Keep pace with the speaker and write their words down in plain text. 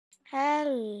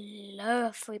Hello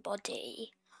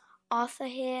everybody, Arthur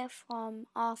here from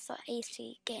Arthur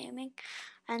AC Gaming,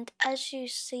 and as you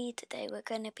see today we're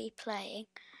going to be playing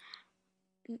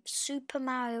Super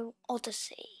Mario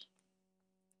Odyssey.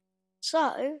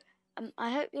 So, I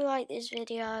hope you like this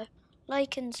video,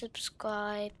 like and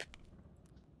subscribe,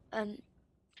 and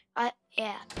I'm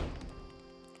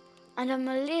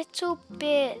a little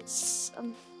bit, it's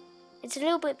a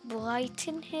little bit bright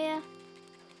in here.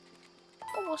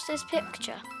 Oh, what's this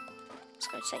picture? Let's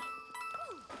go see.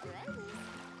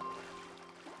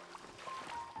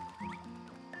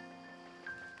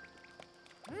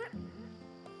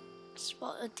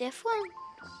 Spot a difference.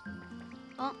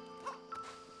 Oh.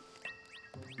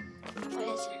 What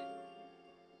is it?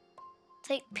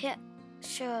 Take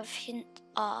picture of hint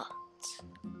art.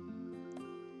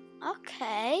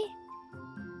 Okay.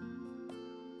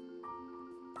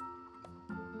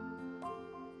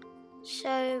 So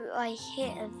I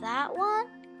hit that one.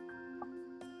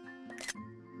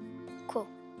 Cool.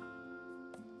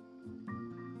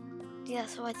 Yeah,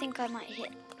 so I think I might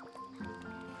hit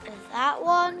that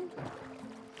one.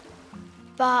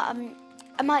 But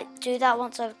I might do that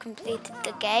once I've completed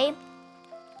the game.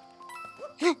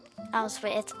 That was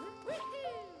weird.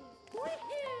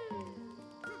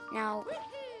 Now,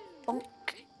 bonk.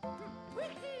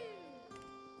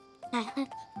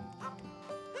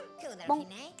 Bonk.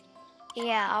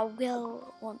 Yeah, I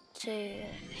will want to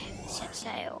set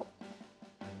sail.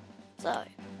 So,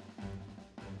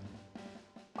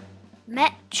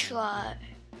 Metro.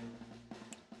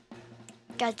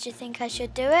 Guys, do you think I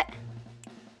should do it?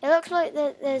 It looks like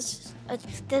there's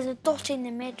a dot in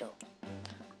the middle.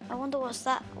 I wonder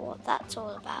what that's all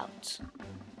about.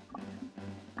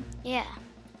 Yeah.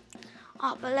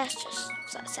 Oh, but let's just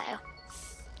set sail.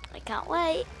 I can't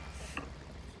wait.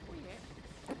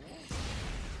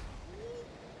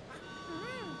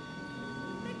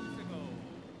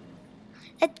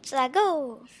 Let's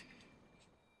go.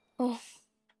 Oh,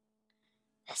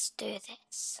 let's do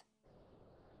this.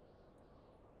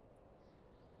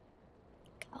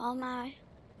 Come on, Mario.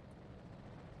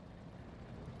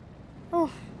 Oh.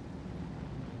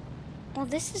 Well,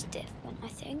 this is different, I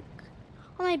think.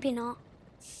 Or maybe not.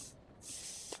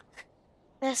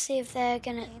 Let's see if they're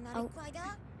gonna...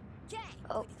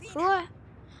 Oh, I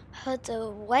heard a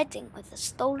wedding with a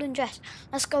stolen dress.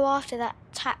 Let's go after that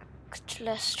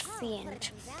tactless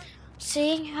fiend.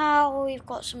 Seeing how we've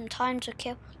got some time to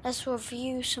kill, let's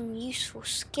review some useful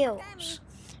skills.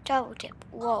 Double tip,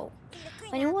 roll.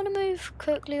 When you want to move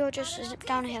quickly or just zip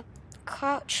down here,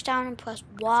 crouch down and press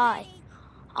Y.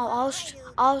 Oh,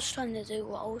 I was trying to do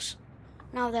rolls.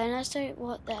 Now then, let's see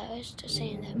what there is to see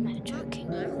in the Metro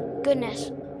King. Goodness,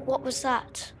 what was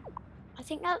that? I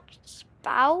think that's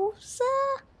Bowser?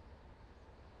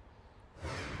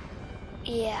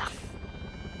 Yeah.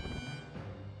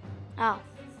 Oh.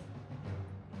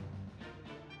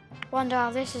 Wonder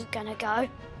how this is gonna go.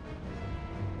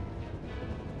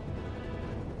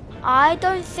 I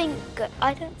don't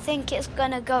think it's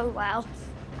gonna go well.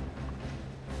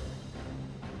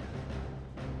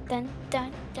 Dun,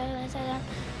 dun, dun, dun, dun.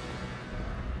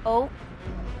 Oh,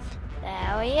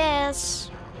 there he is.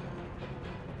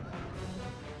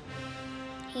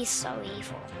 He's so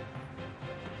evil.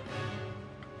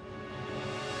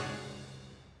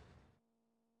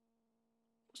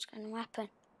 What's going to happen?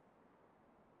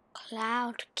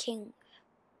 Cloud Kingdom.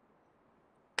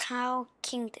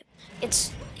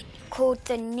 It's called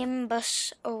the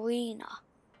Nimbus Arena.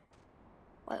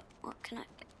 Wait, what can I?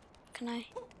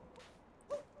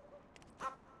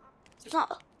 It's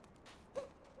not.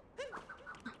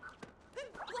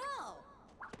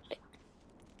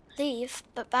 Leave,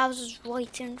 but Bowser's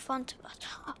right in front of us.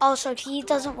 Oh, so he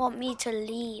doesn't want me to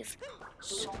leave.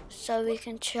 So we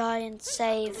can try and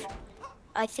save,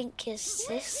 I think, his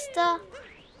sister.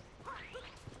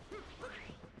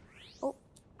 Oh,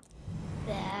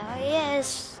 there he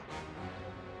is.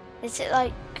 Is it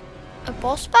like a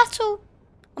boss battle?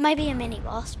 Or maybe a mini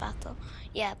boss battle?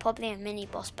 Yeah, probably a mini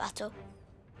boss battle.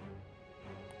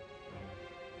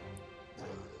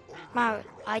 Mario,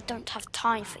 I don't have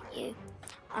time for you.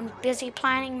 I'm busy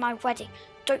planning my wedding.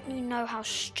 Don't you know how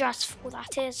stressful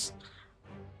that is?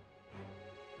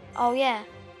 Oh yeah,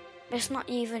 it's not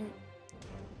even...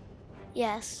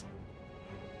 Yes.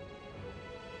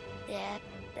 Yeah,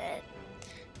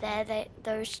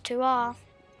 those two are.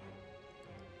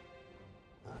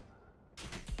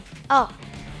 Oh,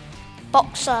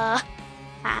 boxer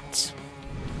hat.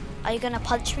 Are you gonna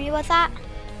punch me with that?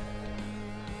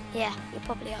 Yeah, you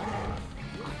probably are.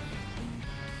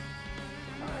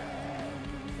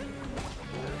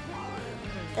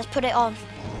 Let's put it on.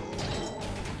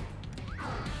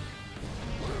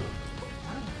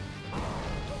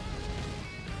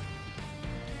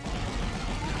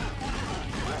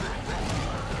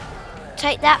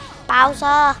 Take that,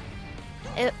 Bowser.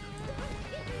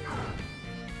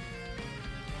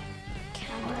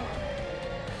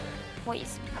 What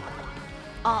is?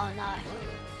 Oh no.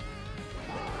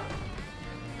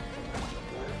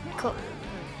 Cool.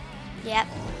 Yep.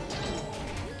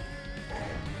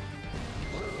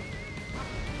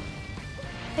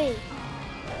 B.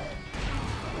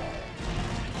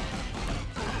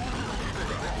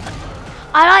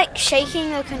 I like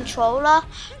shaking the controller,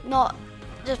 not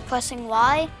just pressing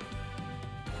Y.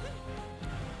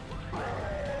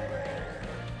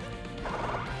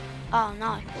 Oh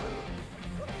no.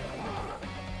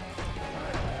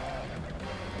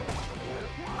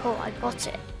 Cool, I got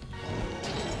it.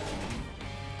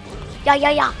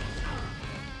 Yeah.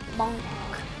 Bonk.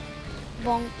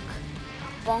 Bonk.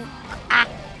 Bonk. Ah,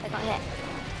 I got hit.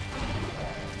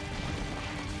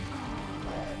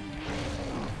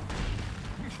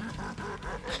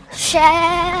 Shit.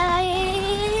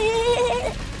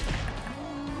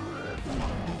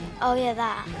 Oh yeah,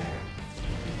 that.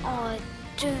 Oh,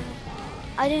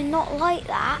 I do not like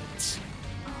that.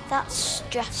 That's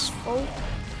stressful.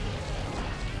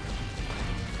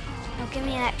 Now give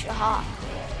me an extra heart.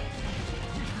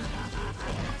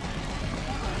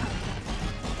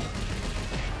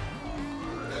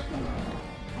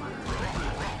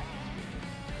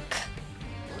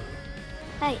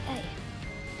 Hey.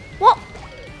 What?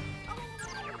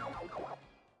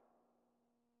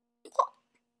 What?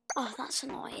 Oh, that's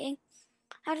annoying.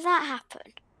 How did that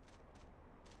happen?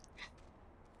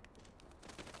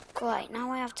 Great,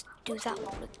 now I have to do that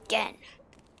all again.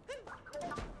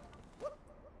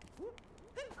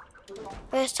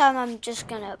 This time I'm just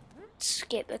gonna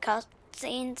skip the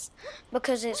cutscenes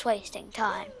because it's wasting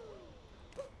time.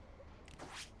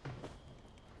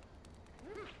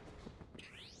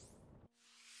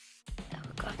 There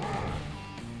we go.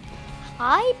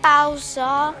 Hi,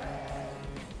 Bowser.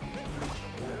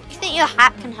 You think your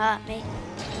hat can hurt me?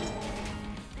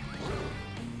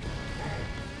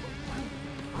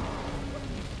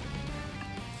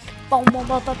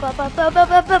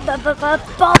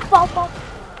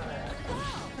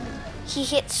 He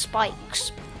hit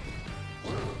spikes.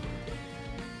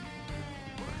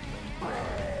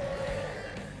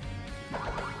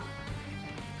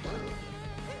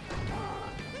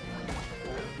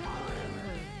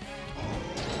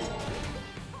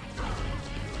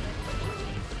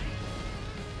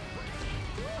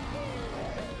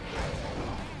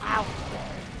 Ow.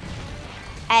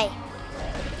 Hey.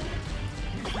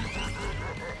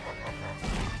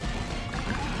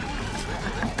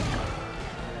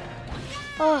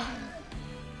 Oh.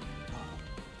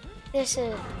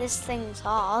 This thing's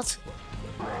hard.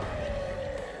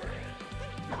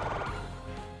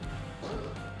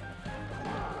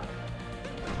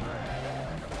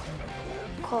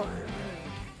 Cool.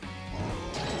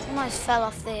 Almost fell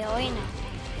off the arena.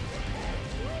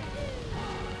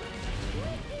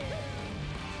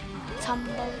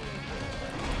 Tumble.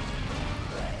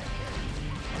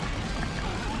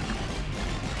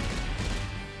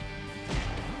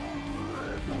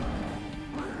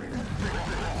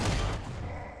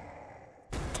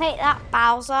 Take that,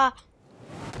 Bowser.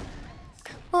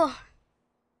 Oh,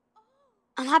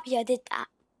 I'm happy I did that.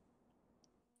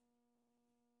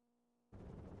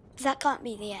 That can't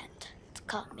be the end. It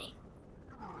can't be.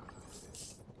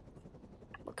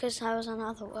 Because there was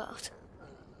another world.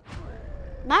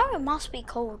 Mario must be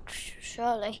cold,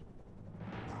 surely.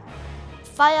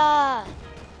 Fire!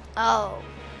 Oh.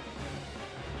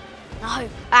 No.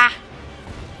 Ah!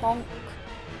 Bonk.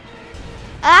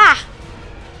 Ah!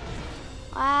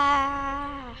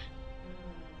 Ah!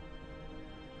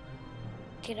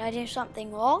 Did I do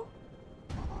something wrong?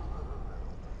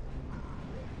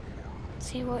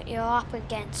 See what you're up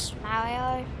against,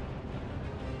 Mario.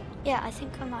 Yeah, I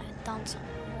think I might have done something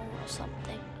wrong or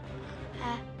something.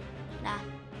 Nah, I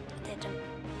didn't.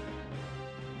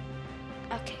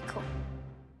 Okay, cool.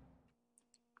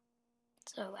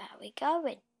 So where are we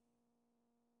going?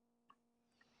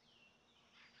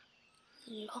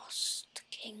 Lost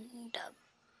Kingdom.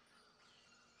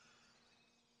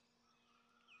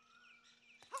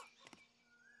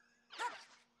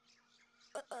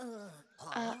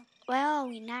 Where are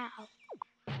we now?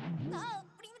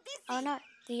 Oh no,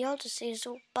 the Odyssey is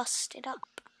all busted up.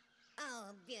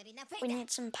 We need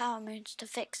some power moons to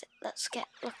fix it. Let's get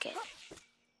looking.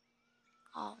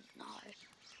 Oh no.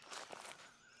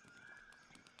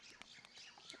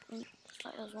 Looks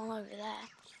like there's one over there.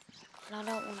 And I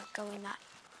don't want to go in that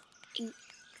ink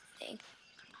thing.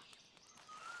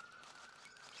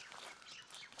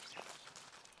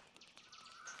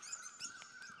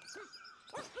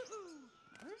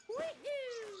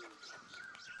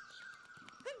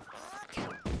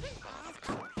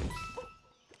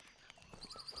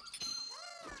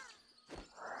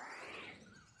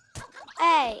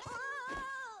 Hey!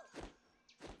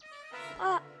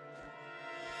 Ah.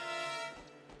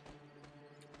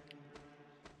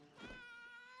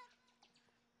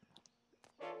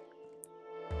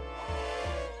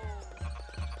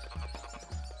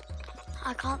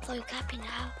 I can't throw Cappy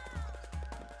now.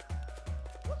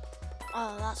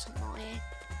 Oh, that's annoying.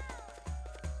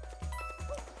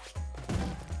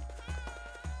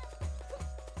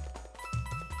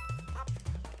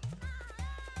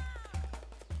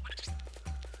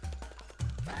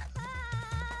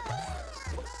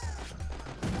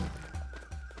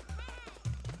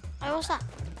 Oh, what's that?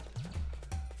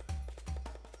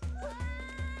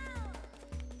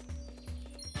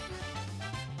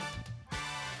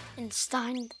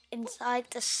 Inside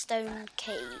the stone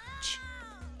cage.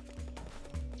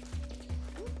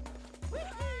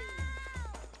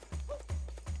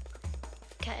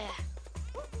 Okay,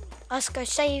 let's go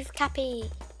save Cappy.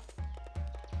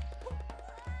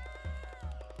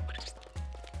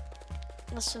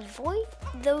 Let's avoid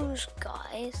those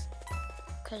guys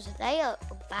because they are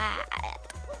bad.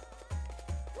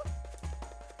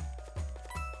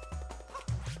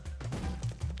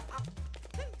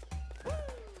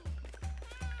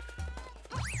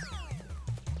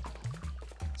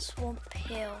 Swamp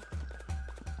Hill.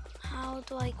 How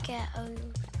do I get over?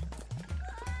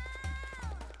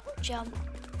 Jump.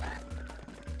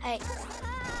 Hey.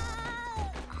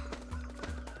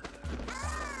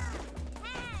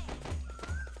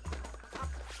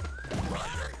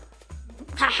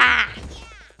 Haha!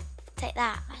 Take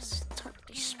that. I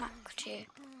totally smacked you.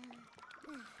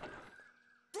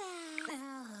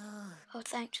 Oh,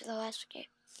 thanks for the rescue.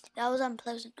 That was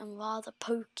unpleasant and rather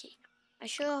pokey. I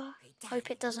sure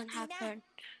hope it doesn't happen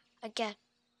again.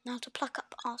 Now to pluck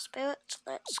up our spirits,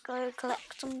 let's go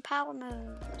collect some power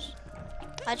moons.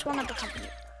 I just want to become you.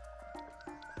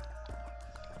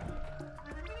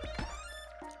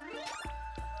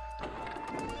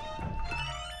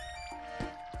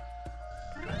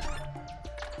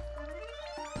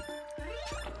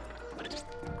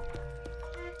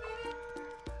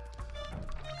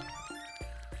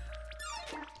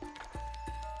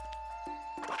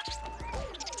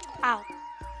 Ow.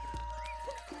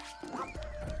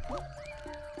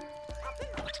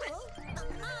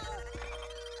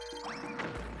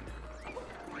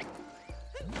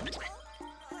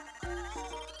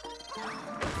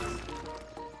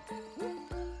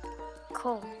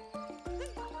 Cool.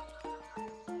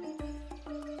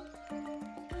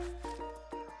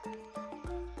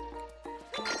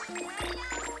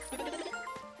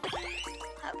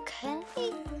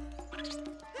 Okay.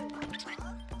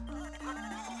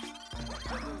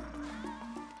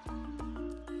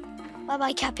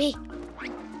 Bye-bye, Cappy.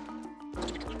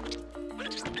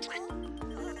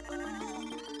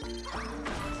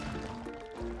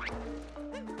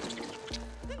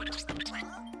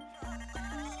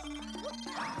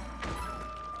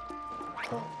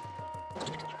 Cool.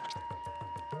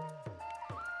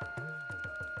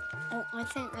 Oh, I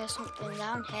think there's something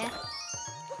down here.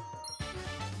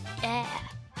 Yeah.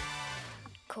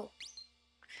 Cool.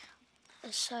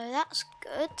 So that's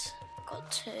good. Got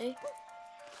two.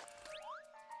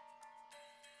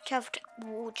 Careful to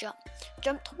wall jump.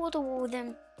 Jump toward the wall,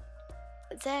 then,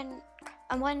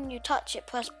 and when you touch it,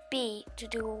 press B to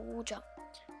do a wall jump.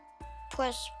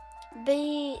 Press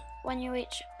B when you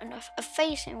reach a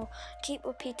facing wall. Keep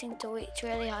repeating to reach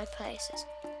really high places.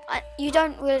 You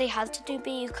don't really have to do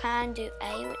B. You can do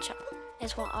A, which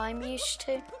is what I'm used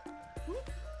to.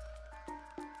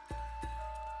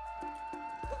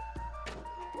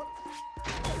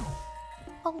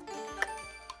 Oh.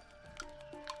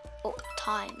 Oh,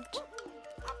 timed.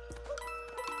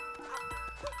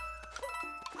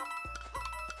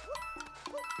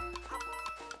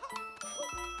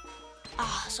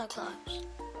 Ah, so close.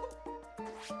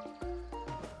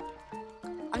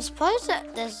 I'm surprised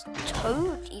that there's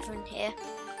Toad even here.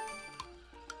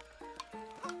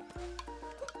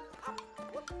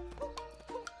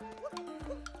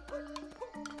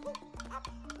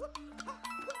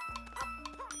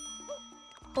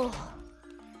 Oh,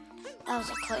 that was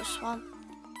a close one.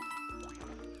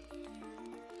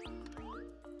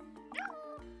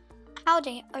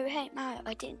 Howdy, oh hey Mario,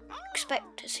 I didn't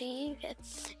expect to see you here.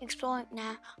 Exploring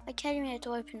now. I came here to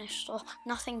open a store.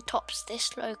 Nothing tops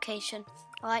this location.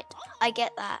 Right, I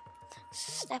get that.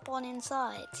 Step on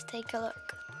inside, take a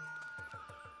look.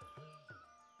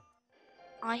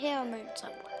 I hear a moon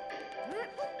somewhere.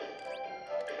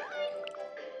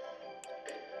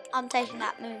 I'm taking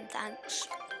that moon, thanks.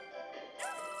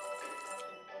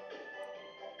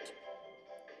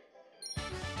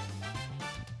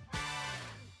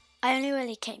 I only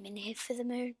really came in here for the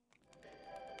moon.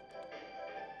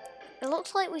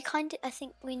 looks like I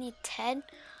think we need 10.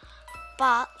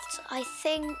 But I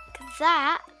think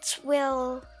that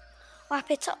will wrap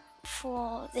it up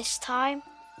for this time.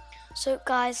 So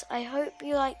guys, I hope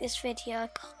you like this video.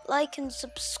 Like and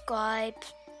subscribe.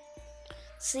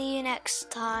 See you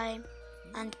next time,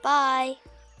 and bye.